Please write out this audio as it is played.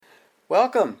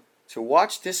Welcome to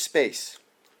Watch This Space,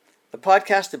 the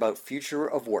podcast about future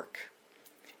of work.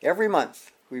 Every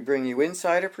month, we bring you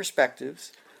insider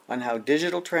perspectives on how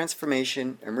digital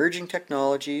transformation, emerging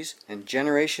technologies, and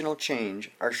generational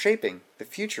change are shaping the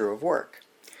future of work.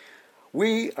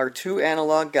 We are two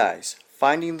analog guys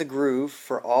finding the groove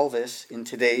for all this in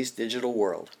today's digital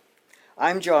world.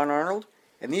 I'm John Arnold,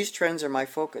 and these trends are my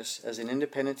focus as an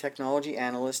independent technology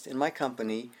analyst in my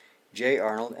company, J.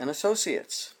 Arnold &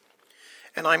 Associates.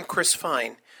 And I'm Chris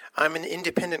Fine. I'm an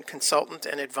independent consultant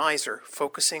and advisor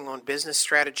focusing on business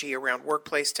strategy around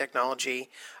workplace technology,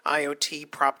 IoT,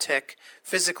 PropTech,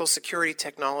 physical security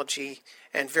technology,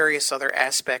 and various other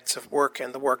aspects of work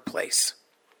and the workplace.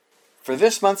 For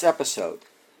this month's episode,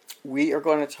 we are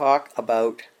going to talk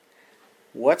about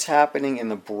what's happening in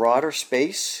the broader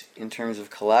space in terms of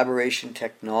collaboration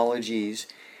technologies,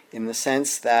 in the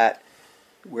sense that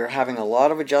we're having a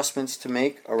lot of adjustments to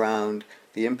make around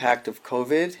the impact of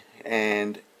COVID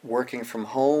and working from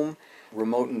home,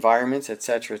 remote environments,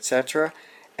 etc., etc.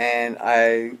 And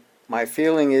my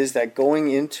feeling is that going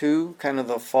into kind of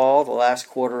the fall, the last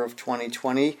quarter of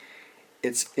 2020,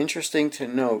 it's interesting to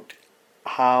note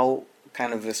how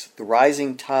kind of the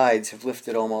rising tides have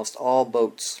lifted almost all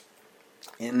boats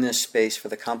in this space for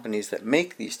the companies that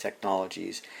make these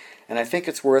technologies. And I think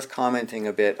it's worth commenting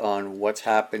a bit on what's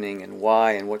happening and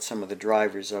why and what some of the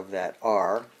drivers of that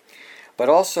are. But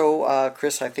also,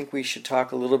 Chris, I think we should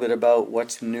talk a little bit about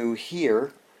what's new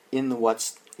here in the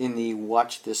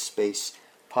Watch This Space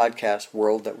podcast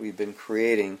world that we've been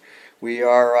creating. We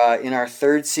are in our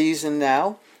third season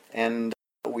now, and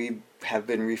we have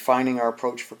been refining our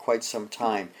approach for quite some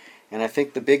time. And I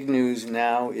think the big news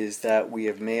now is that we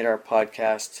have made our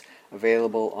podcasts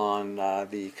available on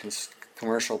the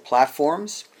commercial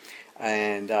platforms,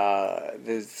 and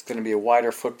there's going to be a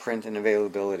wider footprint and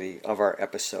availability of our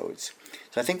episodes.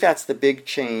 So I think that's the big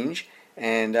change,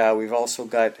 and we've also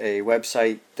got a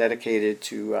website dedicated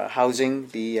to housing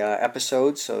the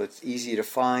episodes, so it's easy to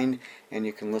find, and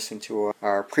you can listen to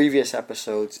our previous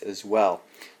episodes as well.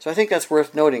 So I think that's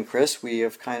worth noting, Chris. We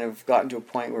have kind of gotten to a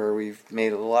point where we've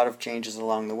made a lot of changes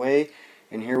along the way,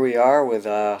 and here we are with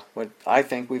what I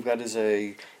think we've got as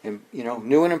a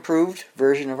new and improved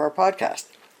version of our podcast.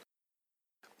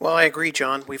 Well, I agree,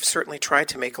 John. We've certainly tried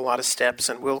to make a lot of steps,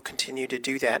 and we'll continue to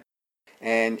do that.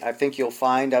 And I think you'll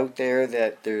find out there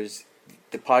that the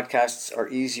podcasts are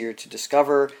easier to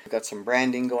discover. We've got some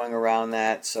branding going around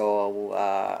that, so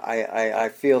I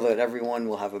feel that everyone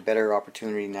will have a better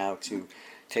opportunity now to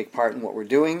take part in what we're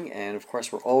doing. And of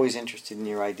course, we're always interested in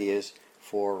your ideas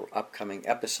for upcoming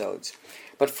episodes.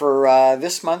 But for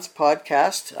this month's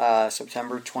podcast,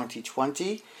 September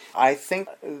 2020, I think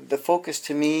the focus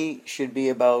to me should be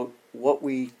about what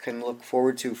we can look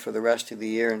forward to for the rest of the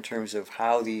year in terms of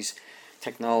how these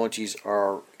technologies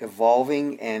are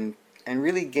evolving and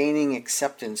really gaining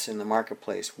acceptance in the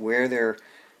marketplace, where they're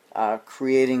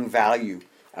creating value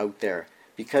out there.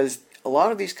 Because a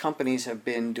lot of these companies have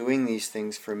been doing these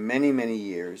things for many, many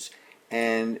years,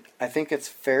 and I think it's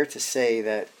fair to say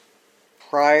that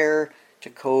prior to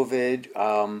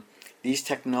COVID, these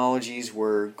technologies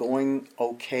were going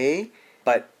okay,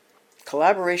 but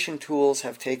collaboration tools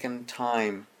have taken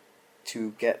time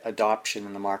to get adoption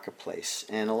in the marketplace.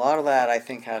 And a lot of that, I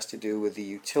think, has to do with the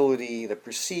utility, the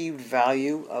perceived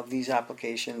value of these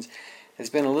applications has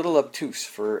been a little obtuse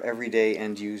for everyday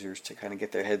end users to kind of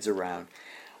get their heads around.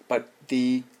 But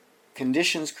the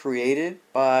conditions created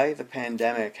by the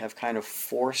pandemic have kind of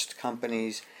forced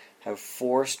companies, have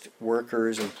forced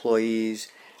workers, employees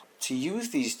to use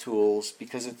these tools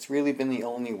because it's really been the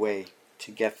only way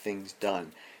to get things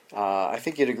done. I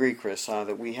think you'd agree, Chris,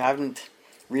 that we haven't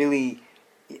really,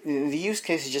 the use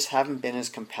cases just haven't been as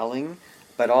compelling,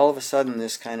 but all of a sudden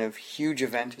this kind of huge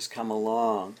event has come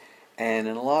along, and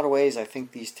in a lot of ways I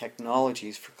think these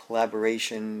technologies for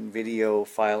collaboration, video,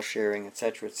 file sharing,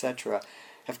 etc.,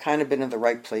 have kind of been in the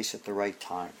right place at the right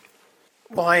time.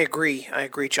 Well, I agree,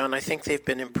 John. I think they've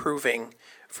been improving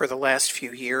for the last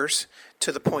few years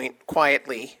to the point,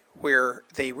 quietly, where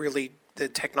the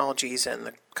technologies and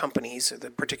the companies, or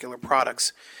the particular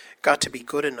products, got to be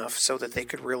good enough so that they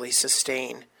could really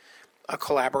sustain a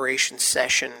collaboration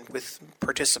session with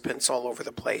participants all over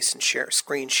the place and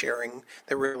screen sharing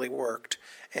that really worked,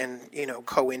 and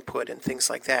co-input and things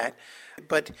like that.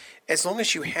 But as long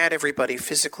as you had everybody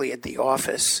physically at the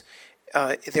office,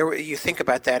 you think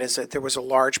about that as there was a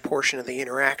large portion of the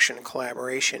interaction and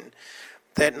collaboration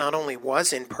that not only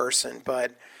was in person,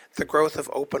 but the growth of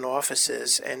open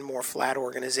offices and more flat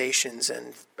organizations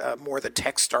and more the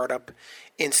tech startup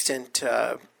instant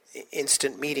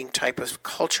meeting type of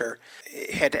culture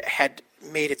had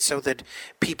made it so that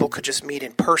people could just meet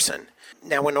in person.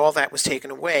 Now, when all that was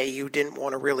taken away, you didn't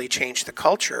want to really change the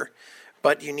culture,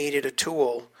 but you needed a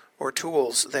tool or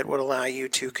tools that would allow you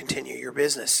to continue your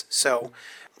business. So,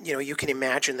 you can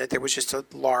imagine that there was just a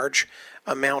large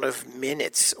amount of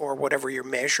minutes or whatever your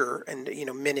measure, and,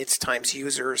 minutes times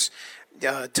users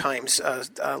times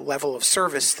level of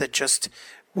service that just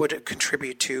would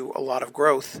contribute to a lot of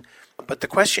growth. But the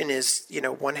question is,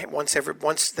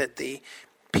 once that the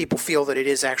people feel that it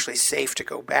is actually safe to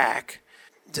go back,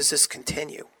 does this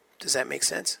continue? Does that make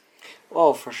sense?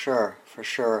 Oh, for sure, for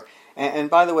sure. And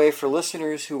by the way, for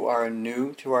listeners who are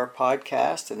new to our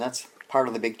podcast, and that's part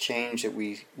of the big change that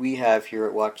we have here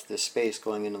at Watch This Space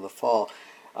going into the fall,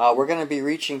 we're going to be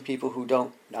reaching people who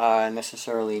don't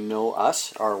necessarily know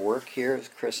us, our work here, as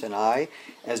Chris and I,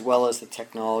 as well as the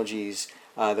technologies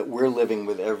that we're living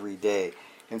with every day.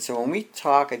 And so when we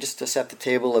talk, just to set the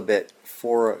table a bit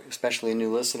for especially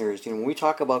new listeners, when we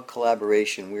talk about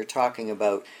collaboration, we're talking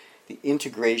about the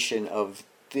integration of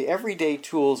the everyday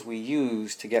tools we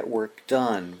use to get work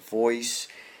done: voice,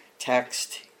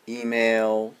 text,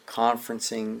 email,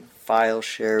 conferencing, file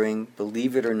sharing,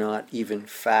 believe it or not, even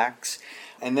fax.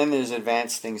 And then there's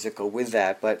advanced things that go with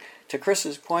that. But to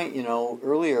Chris's point,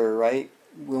 earlier, right,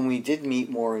 when we did meet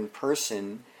more in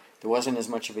person, there wasn't as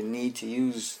much of a need to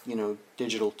use,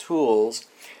 digital tools.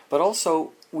 But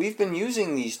also, we've been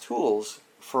using these tools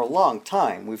for a long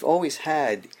time. We've always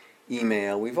had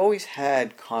email. We've always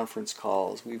had conference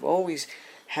calls. We've always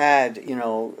had,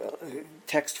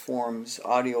 text forms,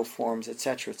 audio forms,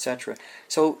 etc., etc.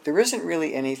 So there isn't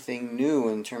really anything new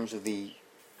in terms of the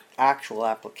actual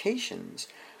applications.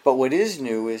 But what is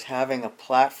new is having a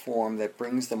platform that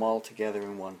brings them all together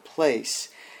in one place.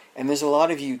 And there's a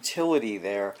lot of utility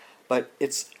there, but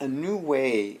it's a new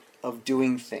way of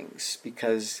doing things,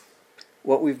 because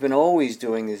what we've been always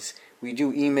doing is we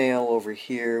do email over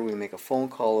here, we make a phone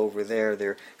call over there.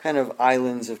 They're kind of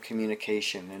islands of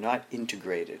communication. They're not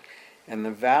integrated. And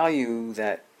the value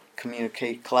that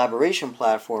collaboration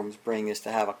platforms bring is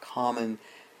to have a common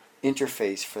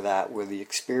interface for that, where the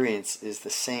experience is the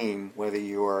same, whether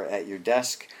you're at your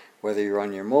desk, whether you're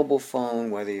on your mobile phone,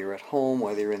 whether you're at home,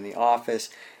 whether you're in the office.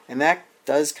 And that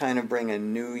does kind of bring a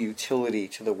new utility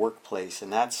to the workplace,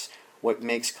 and that's what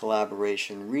makes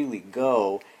collaboration really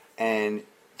go. And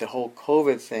the whole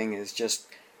COVID thing has just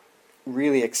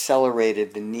really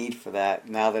accelerated the need for that,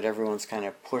 now that everyone's kind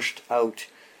of pushed out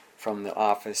from the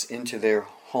office into their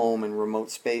home and remote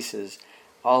spaces.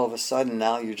 All of a sudden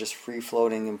now you're just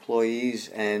free-floating employees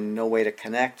and no way to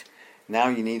connect. Now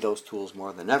you need those tools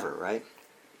more than ever, right?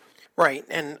 Right,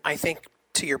 and I think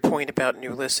to your point about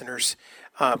new listeners,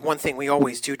 one thing we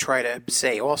always do try to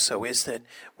say also is that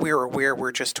we're aware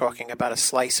we're just talking about a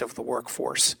slice of the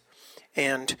workforce.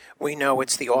 And we know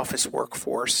it's the office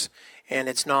workforce, and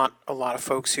it's not a lot of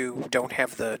folks who don't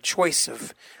have the choice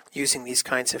of using these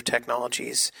kinds of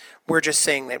technologies. We're just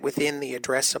saying that within the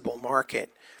addressable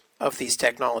market of these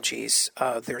technologies,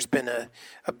 there's been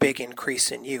a big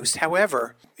increase in use.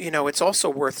 However, it's also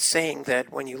worth saying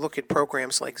that when you look at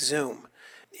programs like Zoom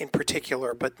in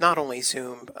particular, but not only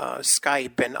Zoom,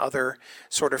 Skype and other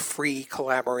sort of free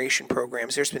collaboration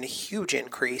programs, there's been a huge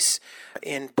increase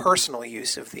in personal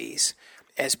use of these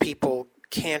as people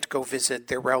can't go visit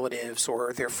their relatives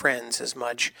or their friends as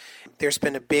much. There's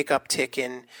been a big uptick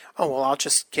in, I'll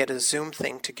just get a Zoom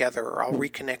thing together, or I'll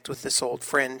reconnect with this old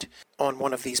friend on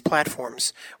one of these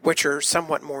platforms, which are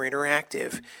somewhat more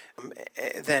interactive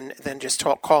than just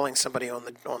calling somebody on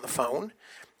the phone.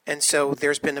 And so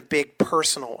there's been a big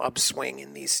personal upswing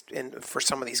for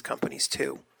some of these companies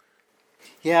too.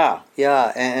 Yeah.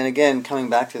 And again, coming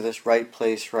back to this right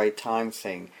place, right time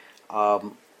thing,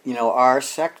 our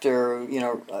sector,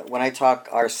 when I talk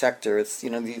our sector, it's,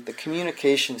 the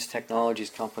communications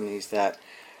technologies companies that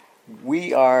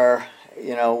we are,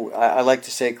 I like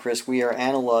to say, Chris, we are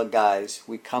analog guys.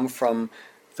 We come from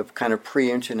the kind of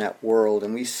pre-internet world,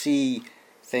 and we see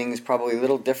things probably a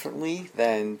little differently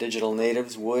than digital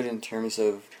natives would in terms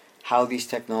of how these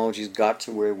technologies got to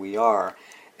where we are.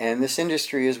 And this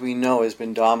industry, as we know, has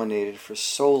been dominated for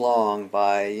so long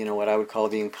by, what I would call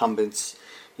the incumbents,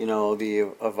 the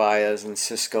Avayas and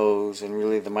Ciscos and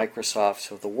really the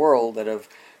Microsofts of the world that have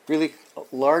really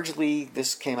largely,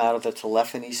 this came out of the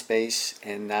telephony space,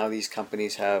 and now these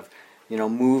companies have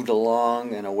moved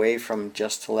along and away from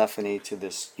just telephony to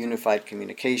this unified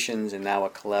communications and now a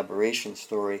collaboration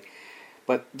story.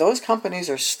 But those companies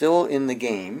are still in the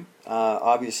game.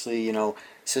 Obviously,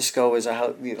 Cisco is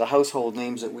the household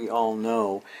names that we all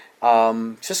know.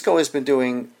 Cisco has been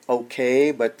doing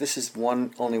okay, but this is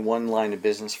only one line of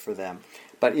business for them.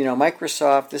 But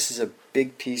Microsoft, this is a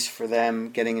big piece for them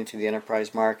getting into the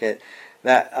enterprise market.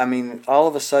 That, I mean, all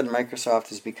of a sudden Microsoft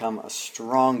has become a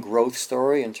strong growth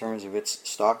story in terms of its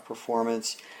stock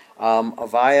performance.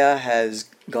 Avaya has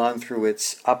gone through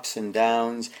its ups and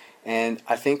downs, and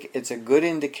I think it's a good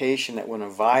indication that when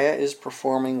Avaya is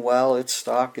performing well, its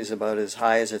stock is about as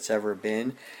high as it's ever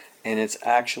been, and it's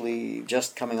actually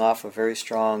just coming off a very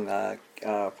strong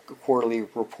quarterly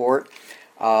report.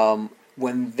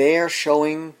 When they're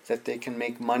showing that they can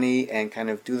make money and kind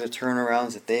of do the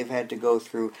turnarounds that they've had to go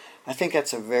through, I think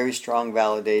that's a very strong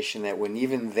validation that when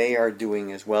even they are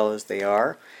doing as well as they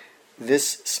are,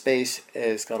 this space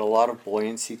has got a lot of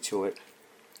buoyancy to it.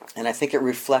 And I think it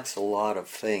reflects a lot of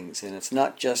things. And it's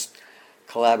not just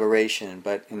collaboration,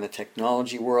 but in the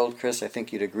technology world, Chris, I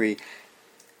think you'd agree,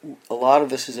 a lot of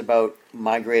this is about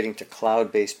migrating to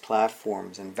cloud-based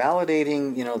platforms and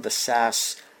validating, the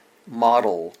SaaS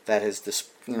model that has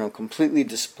completely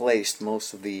displaced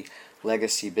most of the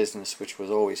legacy business, which was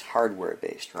always hardware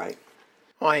based, right?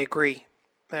 Well, I agree.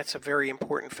 That's a very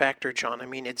important factor, John. I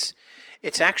mean, it's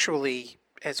actually,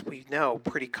 as we know,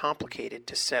 pretty complicated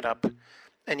to set up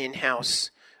an in-house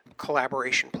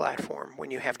collaboration platform when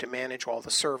you have to manage all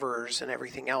the servers and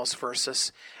everything else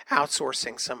versus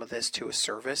outsourcing some of this to a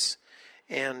service.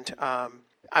 And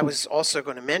I was also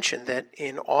going to mention that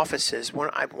in offices,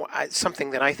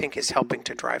 something that I think is helping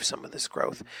to drive some of this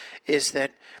growth is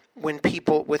that with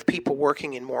people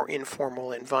working in more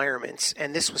informal environments,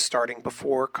 and this was starting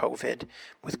before COVID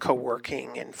with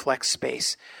co-working and flex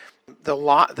space,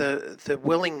 the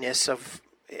willingness of,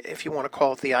 if you want to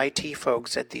call it the IT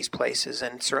folks at these places,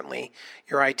 and certainly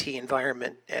your IT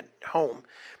environment at home,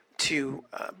 to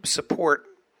support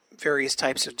various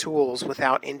types of tools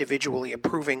without individually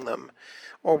approving them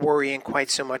or worrying quite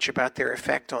so much about their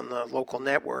effect on the local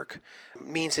network,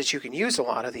 means that you can use a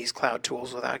lot of these cloud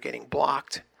tools without getting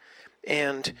blocked.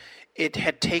 And it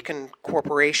had taken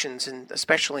corporations, and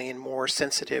especially in more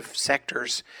sensitive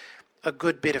sectors, a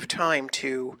good bit of time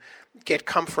to get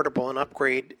comfortable and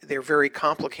upgrade their very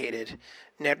complicated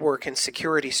network and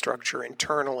security structure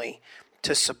internally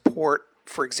to support,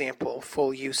 for example,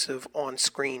 full use of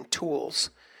on-screen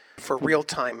tools for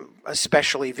real-time,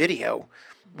 especially video.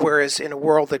 Whereas in a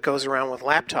world that goes around with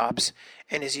laptops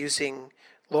and is using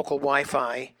local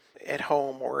Wi-Fi at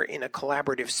home or in a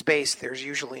collaborative space, there's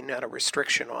usually not a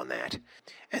restriction on that.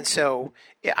 And so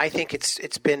I think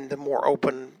it's been the more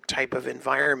open type of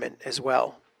environment as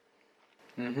well.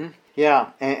 Mm-hmm. Yeah,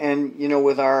 and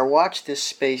with our Watch This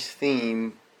Space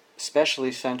theme,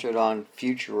 especially centered on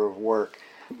future of work,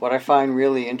 what I find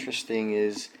really interesting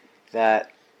is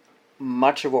that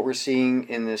much of what we're seeing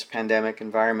in this pandemic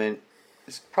environment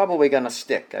is probably going to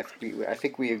stick. I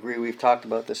think we agree, we've talked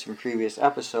about this in previous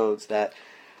episodes, that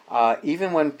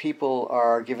even when people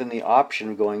are given the option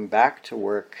of going back to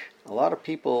work, a lot of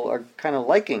people are kind of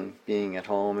liking being at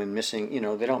home and missing,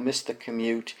 they don't miss the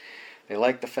commute. They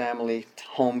like the family,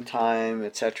 home time,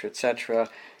 etc., etc.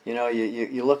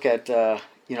 You look at, the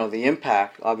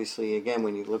impact, obviously, again,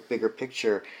 when you look bigger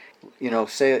picture,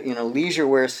 leisure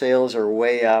wear sales are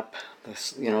way up.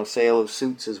 Sale of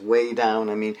suits is way down.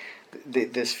 I mean,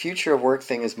 this future of work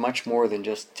thing is much more than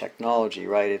just technology,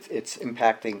 right? It's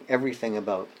impacting everything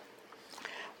about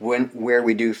where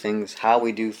we do things, how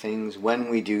we do things, when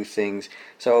we do things.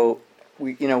 So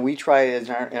we try in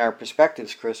our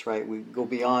perspectives, Chris, right? We go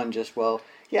beyond just,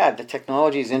 the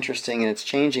technology is interesting and it's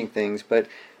changing things, but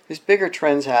there's bigger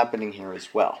trends happening here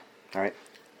as well. All right.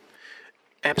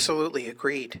 Absolutely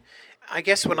agreed. I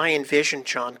guess when I envision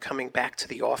John coming back to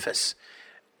the office,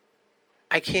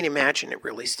 I can't imagine it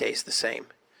really stays the same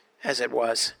as it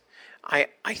was. I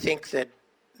think that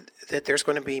there's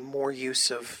going to be more use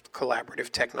of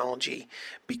collaborative technology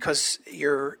because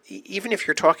even if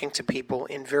you're talking to people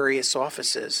in various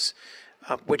offices,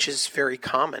 which is very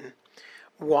common,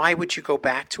 why would you go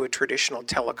back to a traditional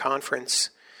teleconference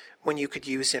when you could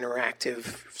use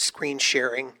interactive screen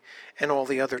sharing and all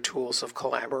the other tools of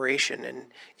collaboration? And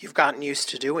you've gotten used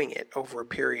to doing it over a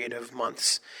period of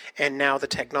months, and now the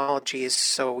technology is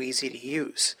so easy to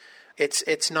use.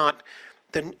 It's not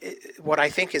what I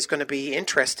think is going to be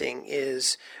interesting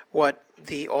is what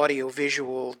the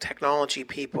audiovisual technology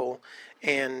people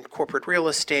and corporate real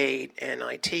estate and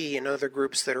IT and other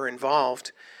groups that are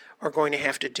involved are going to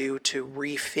have to do to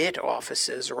refit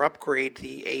offices or upgrade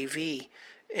the AV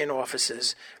in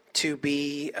offices to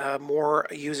be more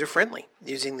user-friendly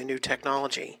using the new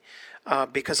technology.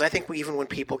 Because I think even when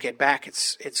people get back,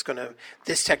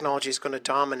 this technology is going to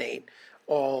dominate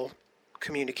all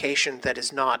communication that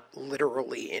is not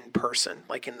literally in person,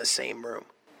 like in the same room.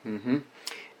 Mm-hmm.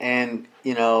 And,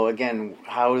 again,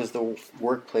 how is the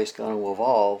workplace going to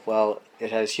evolve? Well,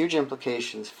 it has huge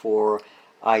implications for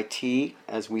IT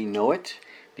as we know it,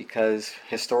 because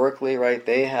historically, right,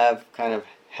 they have kind of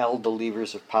held the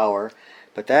levers of power,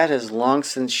 but that has long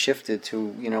since shifted to,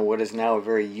 what is now a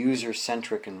very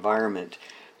user-centric environment,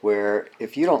 where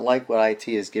if you don't like what IT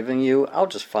is giving you, I'll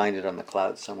just find it on the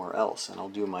cloud somewhere else and I'll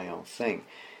do my own thing.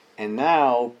 And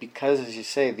now, because as you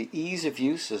say, the ease of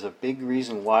use is a big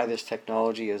reason why this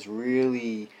technology is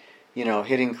really,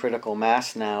 hitting critical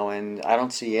mass now, and I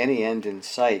don't see any end in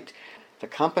sight. The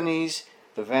companies,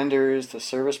 the vendors, the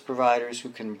service providers who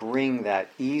can bring that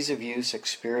ease of use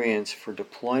experience for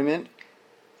deployment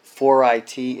for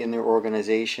IT in their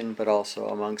organization, but also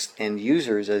amongst end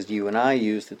users as you and I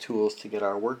use the tools to get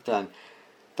our work done,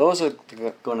 those are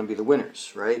going to be the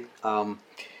winners, right?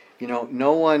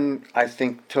 No one, I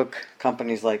think, took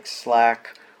companies like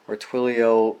Slack or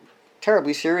Twilio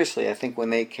terribly seriously. I think when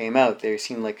they came out, they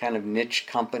seemed like kind of niche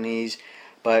companies.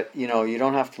 But, you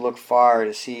don't have to look far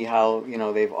to see how,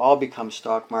 they've all become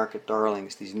stock market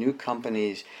darlings. These new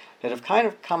companies that have kind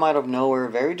of come out of nowhere,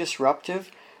 very disruptive,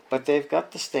 but they've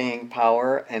got the staying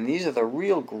power. And these are the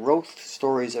real growth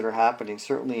stories that are happening,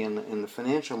 certainly in the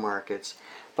financial markets.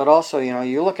 But also,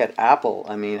 you look at Apple.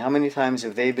 I mean, how many times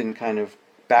have they been kind of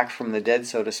back from the dead,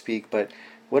 so to speak? But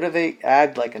what do they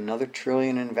add, like another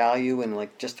trillion in value in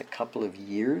like just a couple of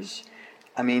years?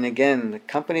 I mean, again, the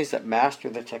companies that master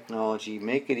the technology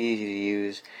make it easy to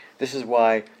use. This is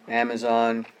why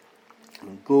Amazon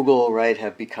and Google, right,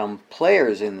 have become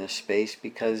players in this space,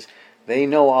 because they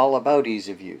know all about ease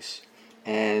of use.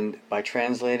 And by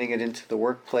translating it into the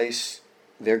workplace,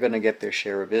 they're going to get their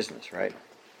share of business, right?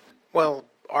 Well,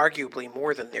 arguably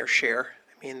more than their share.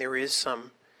 I mean, there is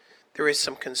some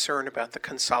concern about the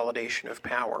consolidation of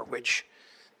power, which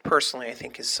personally I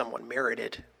think is somewhat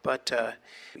merited. But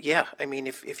yeah, I mean,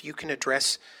 if you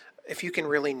can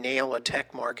really nail a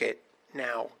tech market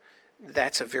now,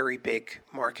 that's a very big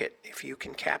market. If you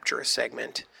can capture a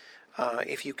segment,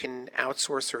 if you can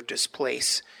outsource or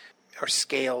displace or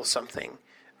scale something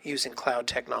using cloud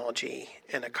technology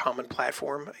and a common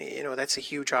platform, that's a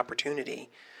huge opportunity,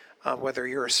 whether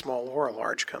you're a small or a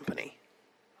large company.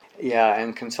 Yeah,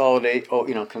 and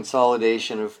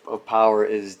consolidation of power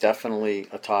is definitely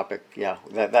a topic. Yeah,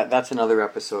 that's another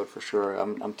episode for sure.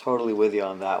 I'm totally with you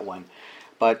on that one.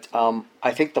 But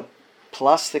I think the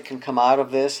plus that can come out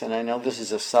of this, and I know this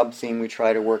is a sub theme we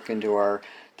try to work into our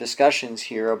discussions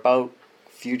here about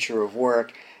future of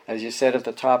work. As you said at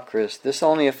the top, Chris, this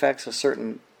only affects a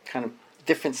certain kind of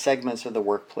different segments of the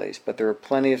workplace, but there are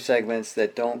plenty of segments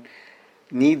that don't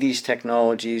need these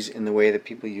technologies in the way that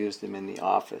people use them in the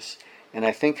office. And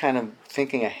I think kind of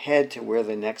thinking ahead to where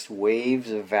the next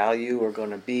waves of value are going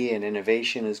to be and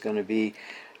innovation is going to be,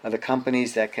 are the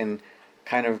companies that can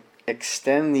kind of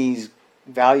extend these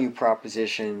value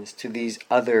propositions to these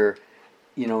other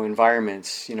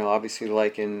environments, obviously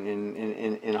like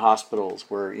in hospitals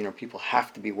where, people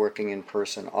have to be working in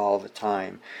person all the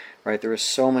time, right? There are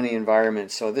so many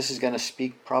environments. So this is going to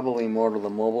speak probably more to the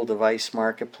mobile device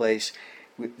marketplace.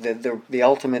 The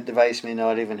ultimate device may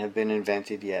not even have been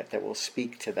invented yet that will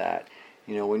speak to that.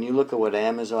 When you look at what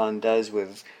Amazon does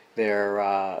with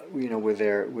their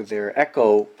with their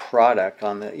Echo product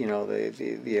on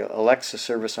the Alexa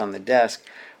service on the desk,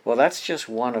 well, that's just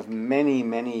one of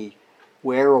many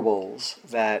wearables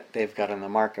that they've got in the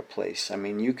marketplace. I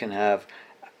mean, you can have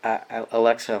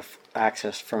Alexa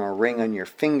access from a ring on your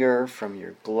finger, from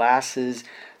your glasses.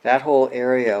 That whole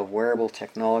area of wearable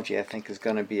technology, I think, is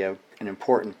going to be an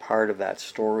important part of that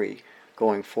story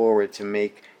going forward, to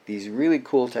make these really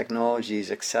cool technologies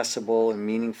accessible and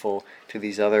meaningful to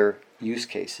these other use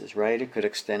cases, right? It could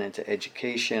extend into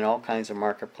education, all kinds of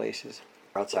marketplaces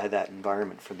outside that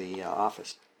environment for the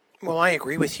office. Well, I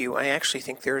agree with you. I actually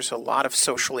think there's a lot of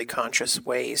socially conscious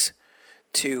ways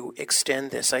to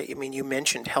extend this. I mean, you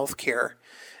mentioned healthcare.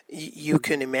 You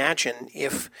can imagine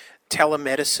if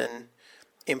telemedicine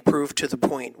improved to the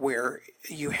point where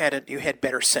you had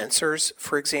better sensors,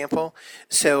 for example.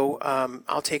 So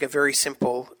I'll take a very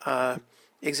simple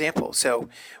example. So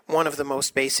one of the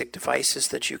most basic devices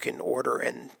that you can order,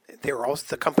 and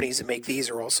the companies that make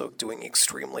these are also doing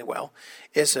extremely well,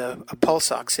 is a pulse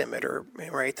oximeter,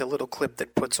 right? The little clip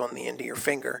that puts on the end of your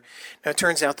finger. Now it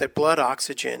turns out that blood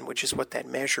oxygen, which is what that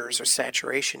measures, or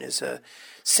saturation, is a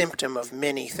symptom of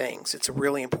many things. It's a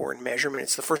really important measurement.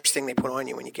 It's the first thing they put on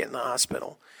you when you get in the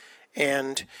hospital.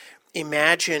 And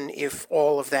imagine if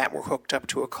all of that were hooked up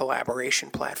to a collaboration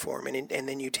platform, and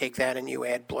then you take that and you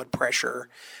add blood pressure,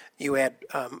 you add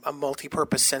a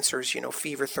multi-purpose sensors,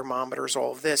 fever thermometers,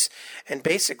 all of this, and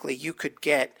basically you could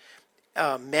get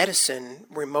medicine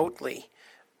remotely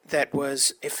that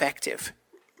was effective,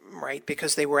 right?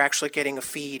 Because they were actually getting a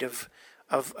feed of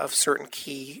certain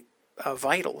key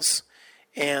vitals.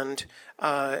 And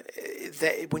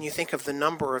when you think of the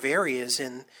number of areas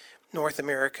in North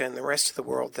America and the rest of the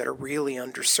world that are really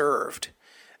underserved,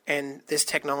 and this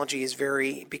technology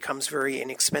becomes very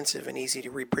inexpensive and easy to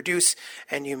reproduce.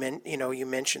 And you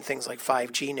mentioned things like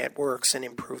 5G networks and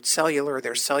improved cellular.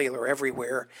 There's cellular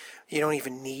everywhere. You don't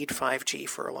even need 5G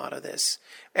for a lot of this.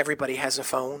 Everybody has a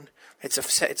phone. It's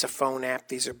a phone app.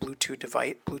 These are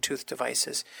Bluetooth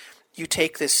devices. You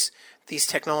take these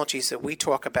technologies that we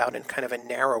talk about in kind of a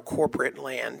narrow corporate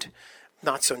land.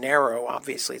 Not so narrow,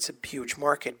 obviously, it's a huge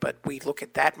market, but we look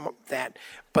at that,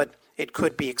 but it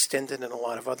could be extended in a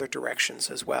lot of other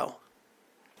directions as well.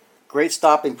 Great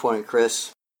stopping point,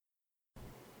 Chris.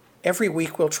 Every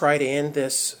week we'll try to end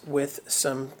this with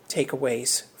some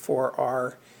takeaways for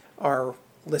our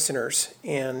listeners,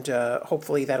 and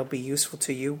hopefully that'll be useful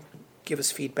to you. Give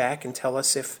us feedback and tell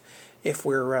us if these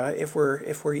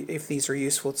are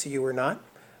useful to you or not.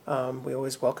 We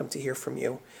always welcome to hear from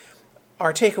you.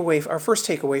 Our first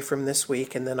takeaway from this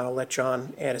week, and then I'll let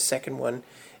John add a second one,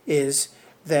 is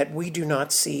that we do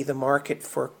not see the market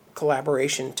for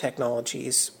collaboration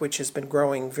technologies, which has been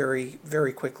growing very,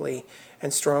 very quickly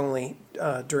and strongly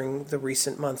during the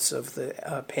recent months of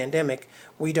the pandemic.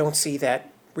 We don't see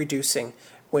that reducing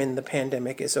when the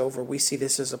pandemic is over. We see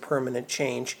this as a permanent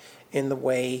change in the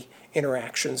way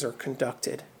interactions are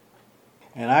conducted.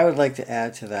 And I would like to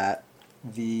add to that,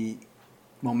 the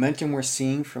momentum we're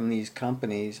seeing from these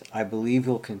companies, I believe,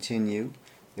 will continue.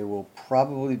 There will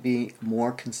probably be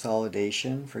more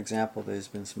consolidation. For example, there's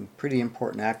been some pretty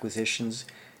important acquisitions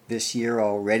this year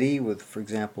already with, for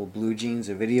example, BlueJeans,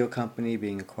 a video company,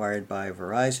 being acquired by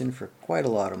Verizon for quite a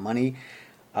lot of money.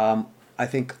 I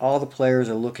think all the players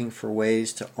are looking for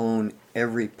ways to own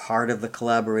every part of the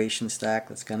collaboration stack.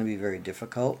 That's going to be very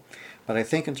difficult. But I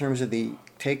think in terms of the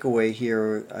takeaway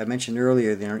here, I mentioned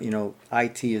earlier,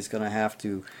 IT is going to have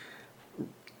to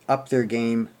up their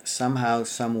game somehow,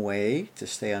 some way to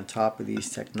stay on top of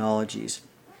these technologies,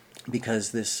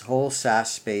 because this whole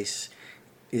SaaS space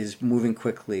is moving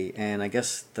quickly. And I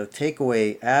guess the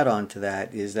takeaway add-on to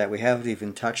that is that we haven't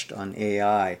even touched on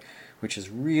AI, which is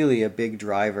really a big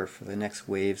driver for the next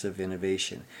waves of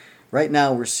innovation. Right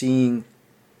now we're seeing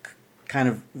kind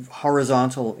of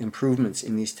horizontal improvements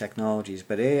in these technologies,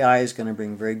 but AI is going to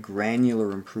bring very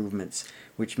granular improvements,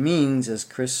 which means, as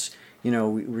Chris,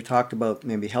 we talked about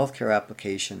maybe healthcare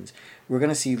applications, we're going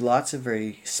to see lots of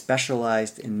very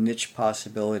specialized and niche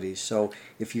possibilities. So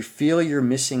if you feel you're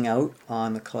missing out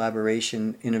on the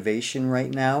collaboration innovation right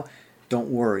now, don't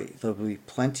worry. There'll be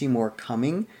plenty more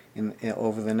coming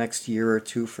over the next year or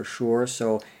two for sure.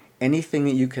 So anything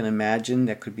that you can imagine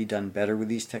that could be done better with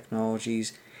these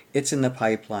technologies, it's in the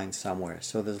pipeline somewhere.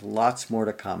 So there's lots more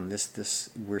to come.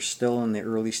 We're still in the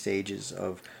early stages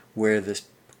of where this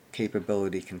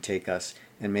capability can take us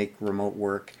and make remote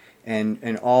work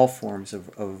and all forms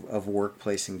of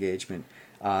workplace engagement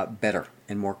better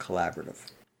and more collaborative.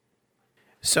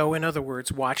 So in other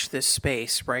words, watch this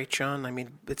space, right, John? I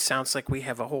mean, it sounds like we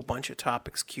have a whole bunch of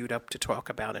topics queued up to talk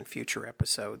about in future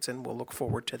episodes, and we'll look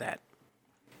forward to that.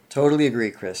 Totally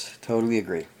agree, Chris. Totally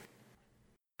agree.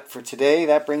 For today,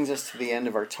 that brings us to the end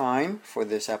of our time for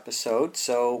this episode.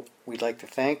 So we'd like to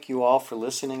thank you all for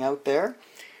listening out there.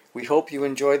 We hope you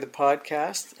enjoyed the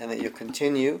podcast and that you'll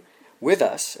continue with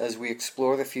us as we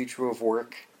explore the future of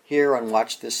work here on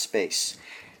Watch This Space.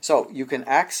 So you can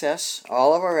access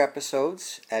all of our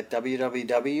episodes at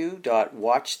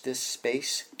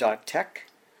www.watchthisSpace.tech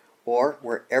or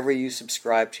wherever you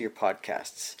subscribe to your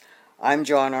podcasts. I'm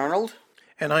John Arnold.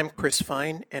 And I'm Chris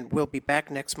Fine, and we'll be back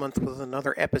next month with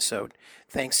another episode.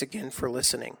 Thanks again for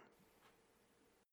listening.